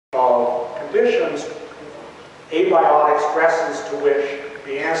of conditions, abiotic stresses to which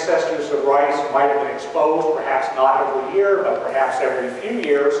the ancestors of rice might have been exposed, perhaps not every year, but perhaps every few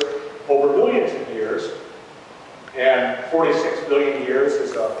years, over millions of years. And 46 billion years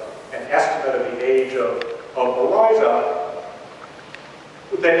is an estimate of the age of Oryza.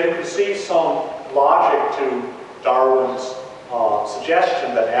 Then you can see some logic to Darwin's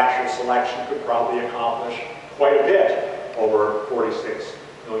suggestion that natural selection could probably accomplish quite a bit over 46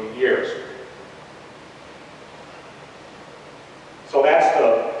 million years. So that's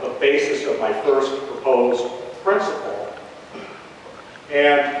the basis of my first proposed principle.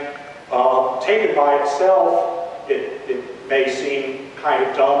 And taken by itself, it may seem kind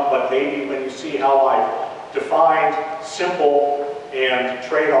of dumb, but maybe when you see how I've defined simple and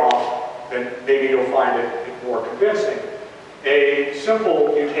trade-off, then maybe you'll find it more convincing. A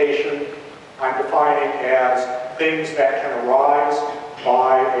simple mutation I'm defining as things that can arise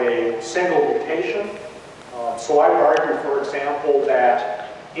by a single mutation. So I would argue, for example, that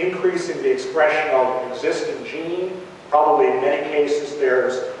increasing the expression of an existing gene, probably in many cases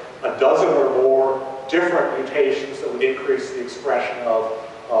there's a dozen or more different mutations that would increase the expression of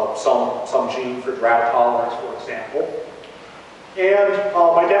some gene for drought tolerance, for example. And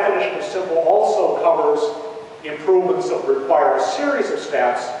my definition of simple also covers improvements that require a series of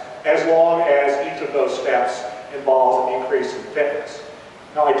steps as long as each of those steps involves an increase in fitness.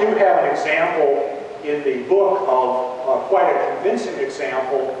 Now I do have an example in the book of quite a convincing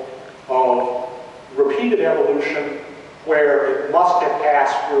example of repeated evolution where it must have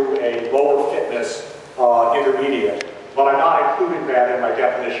passed through a lower fitness intermediate. But I'm not including that in my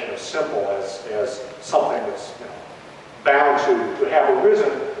definition of simple as something that's bound to have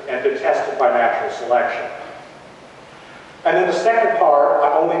arisen and been tested by natural selection. And then the second part,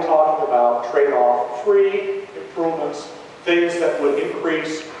 I'm only talking about trade-off-free improvements, things that would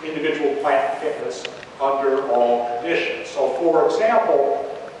increase individual plant fitness under all conditions. So for example,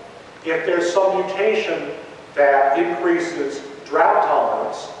 if there's some mutation that increases drought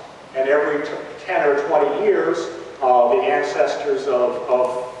tolerance, and every 10 or 20 years, the ancestors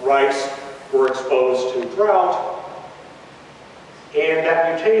of rice were exposed to drought, and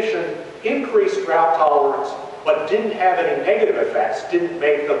that mutation increased drought tolerance, but didn't have any negative effects, didn't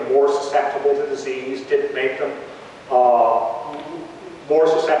make them more susceptible to disease, didn't make them more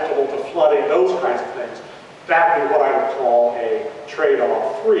susceptible to flooding, those kinds of things. That would be what I would call a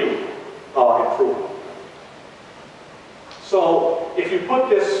trade-off-free improvement. So if you put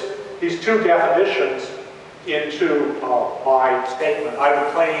these two definitions into my statement, I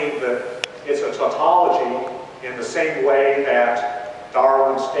would claim that it's a tautology in the same way that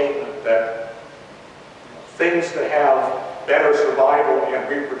Darwin's statement that things that have better survival and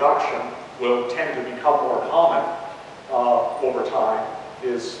reproduction will tend to become more common over time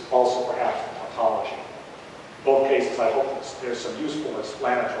is also perhaps a tautology. In both cases, I hope there's some useful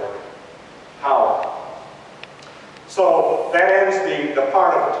explanatory power. So that ends the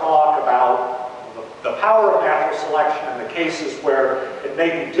part of the talk about the power of natural selection in the cases where it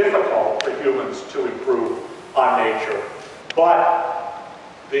may be difficult for humans to improve on nature. But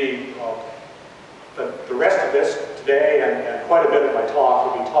the rest of this today and quite a bit of my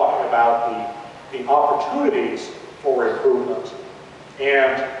talk will be talking about the opportunities for improvement.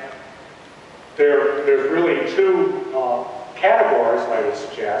 And there's really two categories I would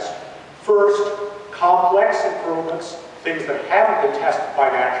suggest. First, complex improvements, things that haven't been tested by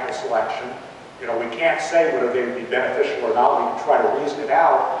natural selection. We can't say whether they would be beneficial or not. We can try to reason it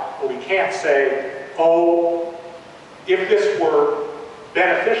out, but we can't say, oh, if this were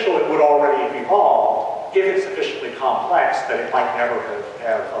beneficial, it would already have evolved. If it's sufficiently complex, that it might never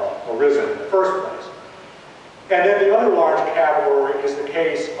have arisen in the first place. And then the other large category is the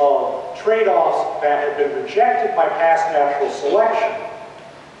case of trade-offs that have been rejected by past natural selection,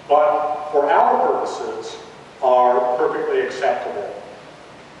 but for our purposes are perfectly acceptable.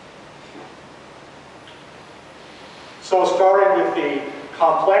 So starting with the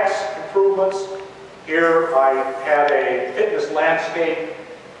complex improvements, here I have a fitness landscape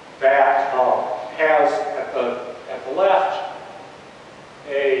that has at the left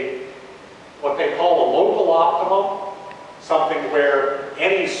what they call a local optimum, something where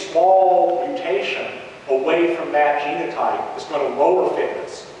any small mutation away from that genotype is going to lower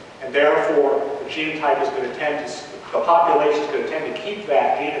fitness, and therefore the genotype is going to tend to, the population is going to tend to keep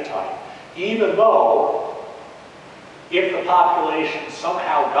that genotype, even though if the population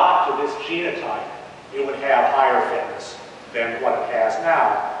somehow got to this genotype, it would have higher fitness than what it has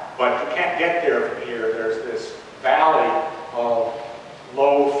now. But you can't get there from here. There's this valley of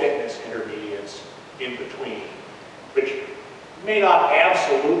low fitness intermediates in between, which may not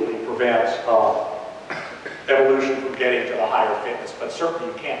absolutely getting to the higher fitness, but certainly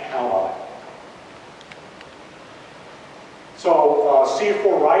you can't count on it. So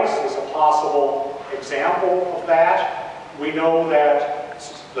C4 rice is a possible example of that. We know that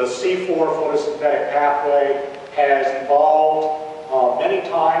the C4 photosynthetic pathway has evolved many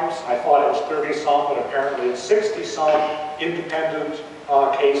times. I thought it was 30 some, but apparently it's 60 some independent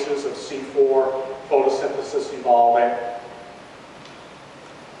cases of C4 photosynthesis evolving.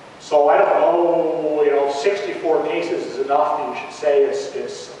 So I don't know, 64 cases is enough, and you should say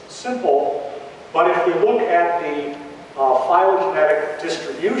it's simple. But if we look at the phylogenetic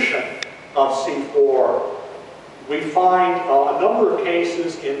distribution of C4, we find a number of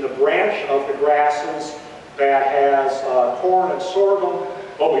cases in the branch of the grasses that has corn and sorghum,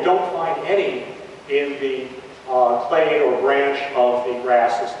 but we don't find any in the clade or branch of the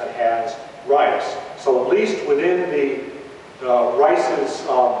grasses that has rice. So at least within the rice's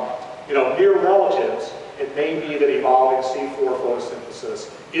near relatives, it may be that evolving C4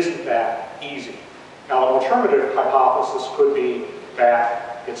 photosynthesis isn't that easy. Now, an alternative hypothesis could be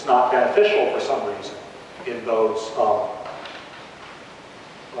that it's not beneficial for some reason in those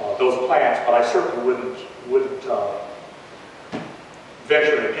plants, but I certainly wouldn't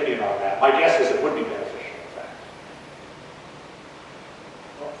venture an opinion on that. My guess is it would be beneficial, in fact,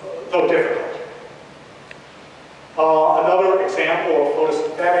 though difficult. Another example of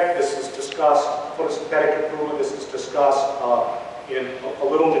photosynthetic, photosynthetic improvement, this is discussed in a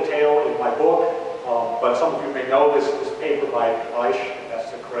little detail in my book, but some of you may know this paper by Reich, if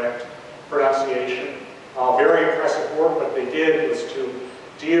that's the correct pronunciation. Very impressive work. What they did was to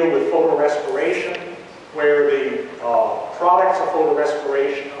deal with photorespiration, where the products of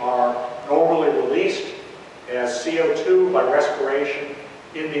photorespiration are normally released as CO2 by respiration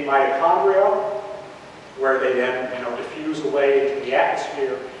in the mitochondria, where they then diffuse away into the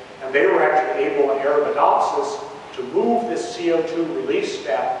atmosphere. And they were actually able in Arabidopsis to move this CO2 release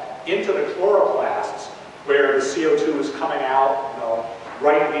step into the chloroplasts, where the CO2 is coming out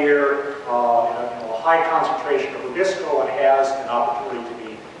right near a high concentration of rubisco and has an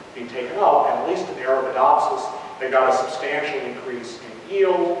opportunity to be taken up. And at least in Arabidopsis, they got a substantial increase in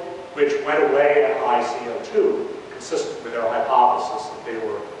yield, which went away at high CO2, consistent with their hypothesis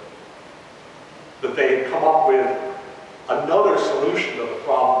that they had come up with another solution to the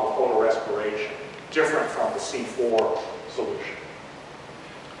problem of photorespiration, different from the C4 solution.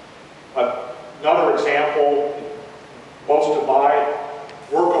 Another example, most of my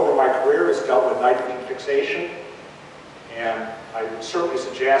work over my career has dealt with nitrogen fixation, and I would certainly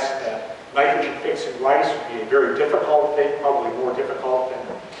suggest that nitrogen fixing rice would be a very difficult thing, probably more difficult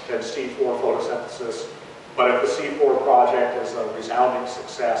than C4 photosynthesis. But if the C4 project is a resounding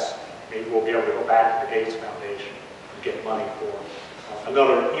success, maybe we'll be able to go back to the Gates Foundation and get money for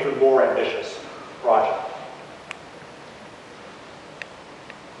another even more ambitious project.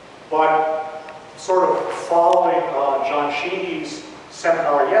 But sort of following John Sheehy's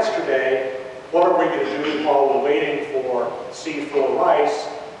seminar yesterday, what are we going to do while we're waiting for C4 rice?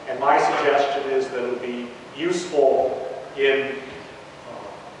 And my suggestion is that it would be useful in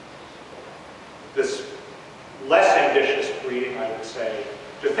this less ambitious breeding, I would say,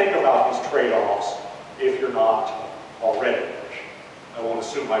 to think about these trade-offs if you're not already. I won't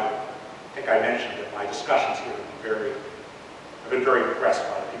assume, I think I mentioned that my discussions here have been very impressed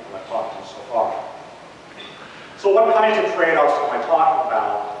by the people I've talked to so far. So what kinds of trade-offs am I talking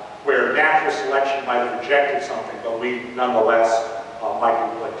about where natural selection might have rejected something, but we nonetheless might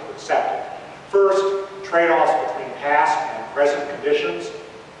be willing to accept it? First, trade-offs between past and present conditions.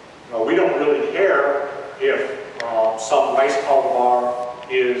 We don't really care if some rice cultivar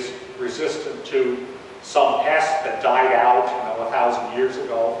is resistant to some pest that died out 1,000 years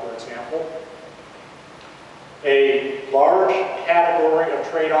ago, for example. A large category of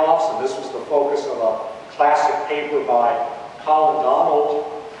trade-offs, and this was the focus of a classic paper by Colin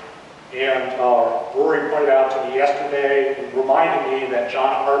Donald, and Rory pointed out to me yesterday, reminding me that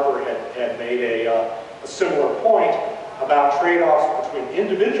John Harper had made a similar point about trade-offs between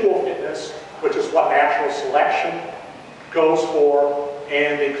individual fitness, which is what natural selection goes for,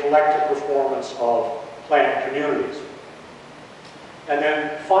 and the collective performance of plant communities. And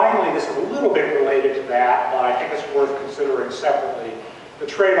then finally, this is a little bit related to that, but I think it's worth considering separately, the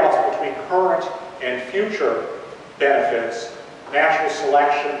trade-offs between current and future benefits. Natural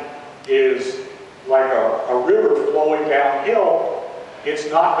selection is like a river flowing downhill. It's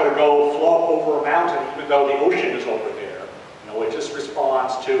not going to go flow over a mountain even though the ocean is over there. It just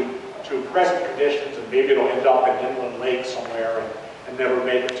responds to present conditions, and maybe it'll end up in an inland lake somewhere and never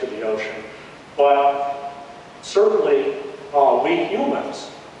make it to the ocean. But certainly, we humans,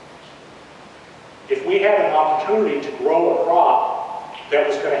 if we we had an opportunity to grow a crop that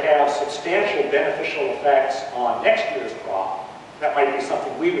was going to have substantial beneficial effects on next year's crop, that might be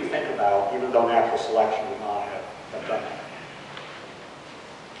something we would think about, even though natural selection would not have done that.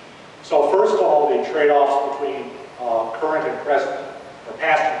 So first of all, the trade-offs between current and present, or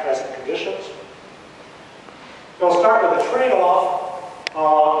past and present conditions. So I'll start with a trade-off.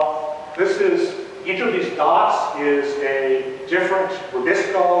 Each of these dots is a different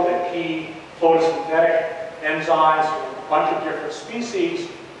rubisco, the key photosynthetic enzymes from a bunch of different species,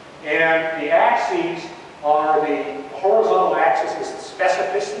 and the axes are the horizontal axis is the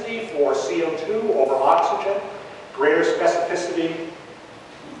specificity for CO2 over oxygen. Greater specificity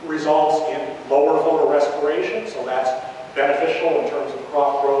results in lower photorespiration, so that's beneficial in terms of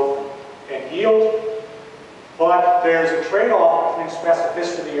crop growth and yield. But there's a trade-off between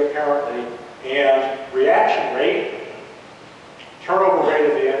specificity, apparently, and reaction rate. Turnover rate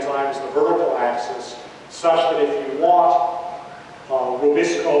of the enzyme is the vertical axis, such that if you want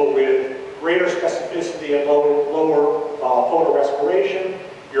rubisco with greater specificity and lower photorespiration,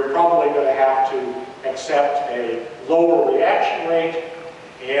 you're probably going to have to accept a lower reaction rate.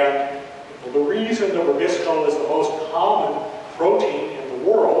 And the reason that rubisco is the most common protein in the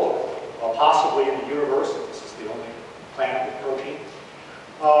world, possibly in the universe, if this is the only planet with protein,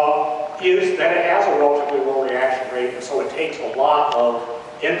 is that it has a relatively low reaction rate, and so it takes a lot of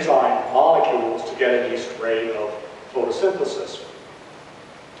enzyme molecules to get a decent rate of photosynthesis.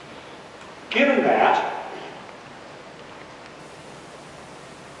 Given that,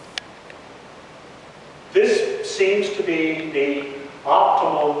 this seems to be the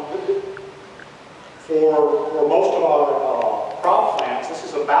optimum for most of our crop plants. This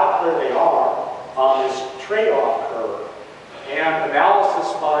is about where they are on this trade-off curve. And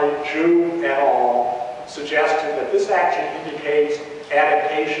analysis by Zhu et al. Suggested that this actually indicates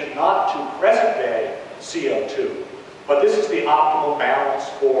adaptation not to present-day CO2, but this is the optimal balance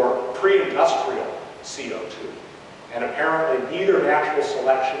for pre-industrial CO2. And apparently neither natural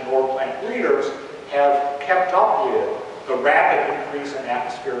selection nor plant breeders have kept up with the rapid increase in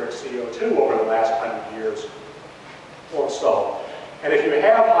atmospheric CO2 over the last 100 years or so. And if you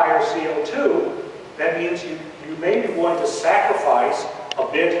have higher CO2, that means you may be willing to sacrifice a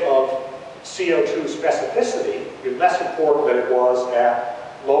bit of CO2 specificity, it'd be less important than it was at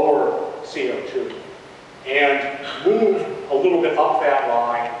lower CO2, and move a little bit up that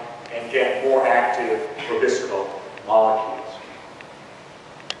line and get more active rubisco molecules.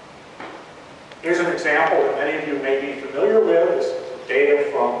 Here's an example that many of you may be familiar with. This is data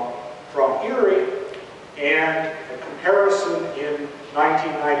from Erie, and a comparison in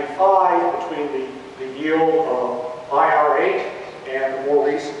 1995 between the yield of IR8 and the more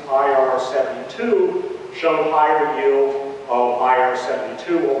recent IR72 showed higher yield of IR72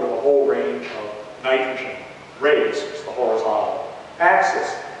 over the whole range of nitrogen rates, it's the horizontal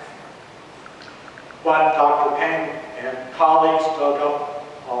axis. But Dr. Peng and colleagues dug up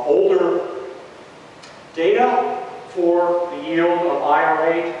older data for the yield of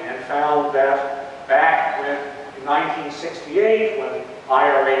IR8 and found that back in 1968, when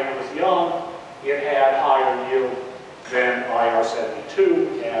IR8 was young, it had higher yield than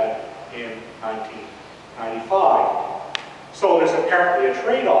IR72 had in 1995. So there's apparently a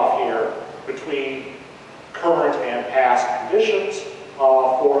trade-off here between current and past conditions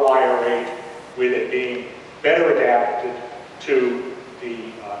for IR8, with it being better adapted to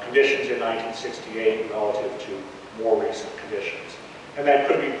the conditions in 1968 relative to more recent conditions. And that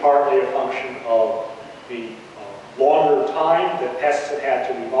could be partly a function of the longer time that pests have had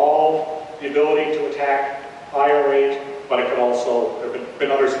to evolve the ability to attack IR8, but it could also, there have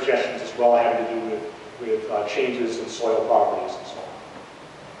been other suggestions as well having to do with changes in soil properties and so on.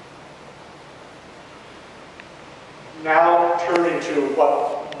 Now turning to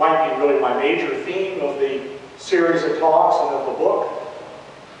what might be really my major theme of the series of talks and of the book,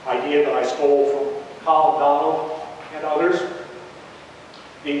 idea that I stole from Colin Donald and others,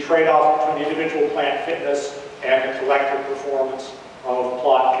 the trade-off between individual plant fitness and the collective performance of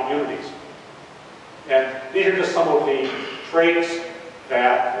plot communities. And these are just some of the traits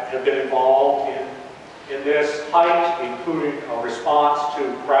that have been involved in this height, including a response to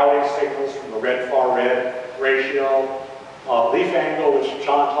crowding signals from the red-far-red ratio, leaf angle, which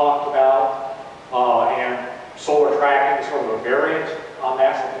John talked about, and solar tracking is sort of a variant on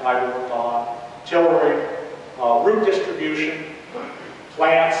that, something I've worked on, tillering, root distribution,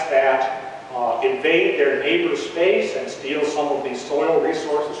 plants that invade their neighbor's space and steal some of these soil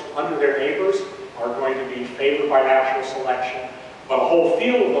resources from under their neighbors are going to be favored by natural selection, but a whole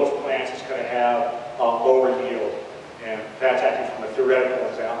field of those plants is going to have lower yield. And that's actually from a theoretical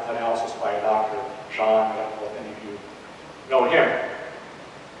analysis by Dr. Jean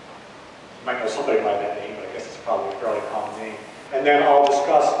And then I'll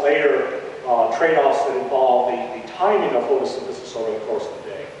discuss later trade-offs that involve the timing of photosynthesis over the course of the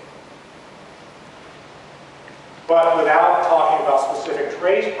day. But without talking about specific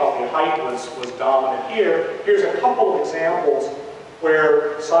traits, probably height was dominant here. Here's a couple of examples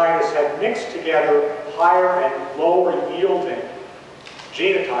where scientists have mixed together higher and lower yielding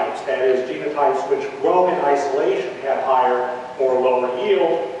genotypes, that is, genotypes which grown in isolation had higher or lower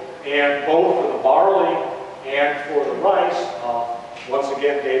yield, and both for the barley and for the rice, once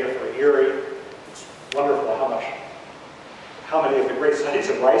again, data for Erie. It's wonderful how many of the great studies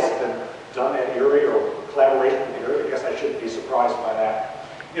of rice have been done at Erie or collaboration with Erie. I guess I shouldn't be surprised by that.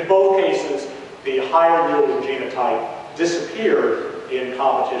 In both cases, the higher yielding genotype disappeared in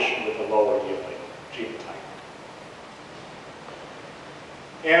competition with the lower yielding genotype.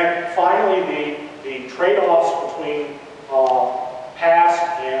 And finally, the trade-offs between past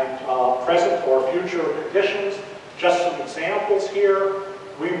and present or future conditions. Just some examples here.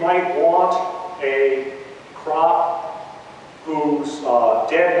 We might want a crop whose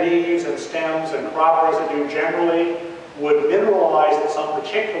dead leaves and stems and crop residue generally would mineralize at some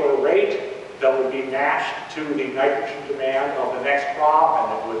particular rate that would be matched to the nitrogen demand of the next crop,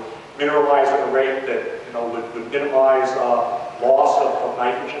 and it would mineralize at a rate that would minimize loss of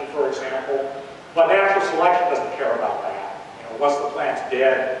nitrogen, for example. But natural selection doesn't care about that. Once the plant's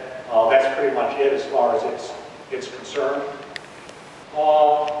dead, that's pretty much it as far as it's concerned.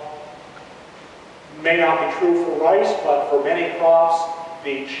 May not be true for rice, but for many crops,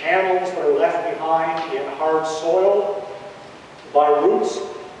 the channels that are left behind in hard soil by roots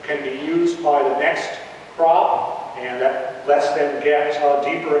can be used by the next crop, and that lets them get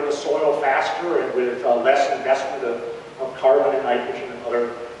deeper in the soil faster and with less investment of carbon and nitrogen and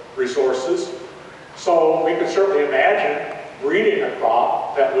other resources. So we could certainly imagine breeding a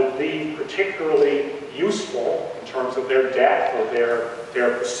crop that would be particularly useful in terms of their depth or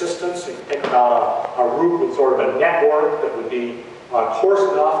their persistence. You can think about a root with sort of a network that would be coarse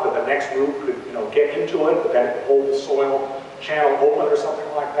enough that the next root could get into it, but then it could hold the soil channel open or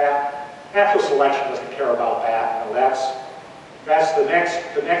something like that. Natural selection doesn't care about that. That's the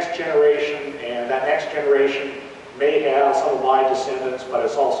next generation, and that next generation may have some of my descendants, but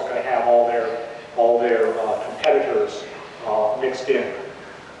it's also going to have all their competitors mixed in.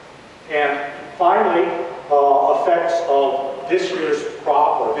 And finally, effects of this year's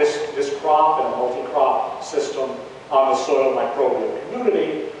crop or this crop and a multi-crop system on the soil microbial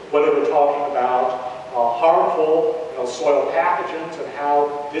community, whether we're talking about harmful soil pathogens and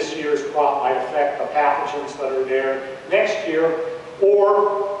how this year's crop might affect the pathogens that are there next year,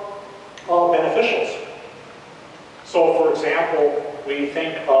 or beneficials. So, for example, we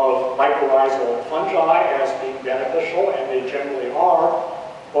think of mycorrhizal fungi as being beneficial, and they generally are,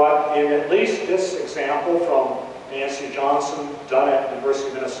 but in at least this example from Nancy Johnson, done at the University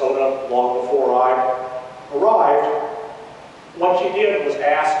of Minnesota long before I arrived, what she did was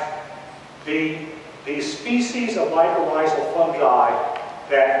ask the species of mycorrhizal fungi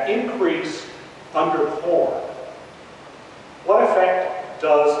that increase under corn, what effect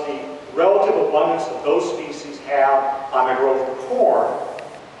does the relative abundance of those species have on the growth of corn,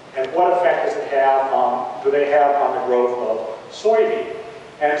 and what effect does it have do they have on the growth of soybean?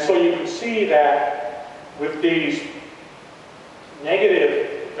 And so you can see that with these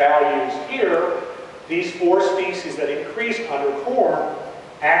negative values here, these four species that increase under corn,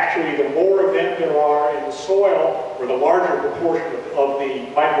 actually the more of them there are in the soil, or the larger proportion of the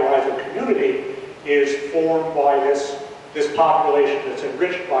mycorrhizal community is formed by this population that's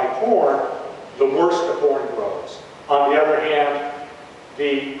enriched by corn, the worse the corn grows. On the other hand,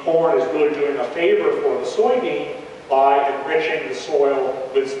 the corn is really doing a favor for the soybean by enriching the soil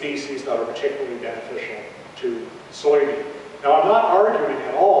with species that are particularly beneficial to soybean. Now, I'm not arguing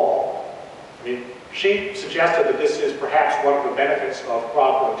at all. I mean, she suggested that this is perhaps one of the benefits of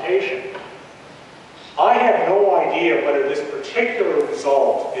crop rotation. I have no idea whether this particular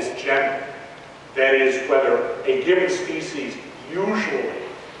result is general. That is, whether a given species usually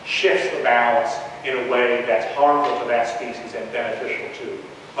shifts the balance in a way that's harmful to that species and beneficial to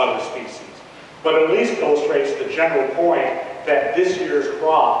other species. But at least illustrates the general point that this year's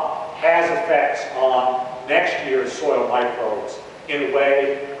crop has effects on next year's soil microbes in a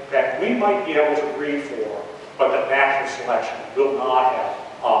way that we might be able to breed for, but that natural selection will not have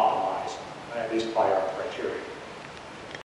optimized, at least by our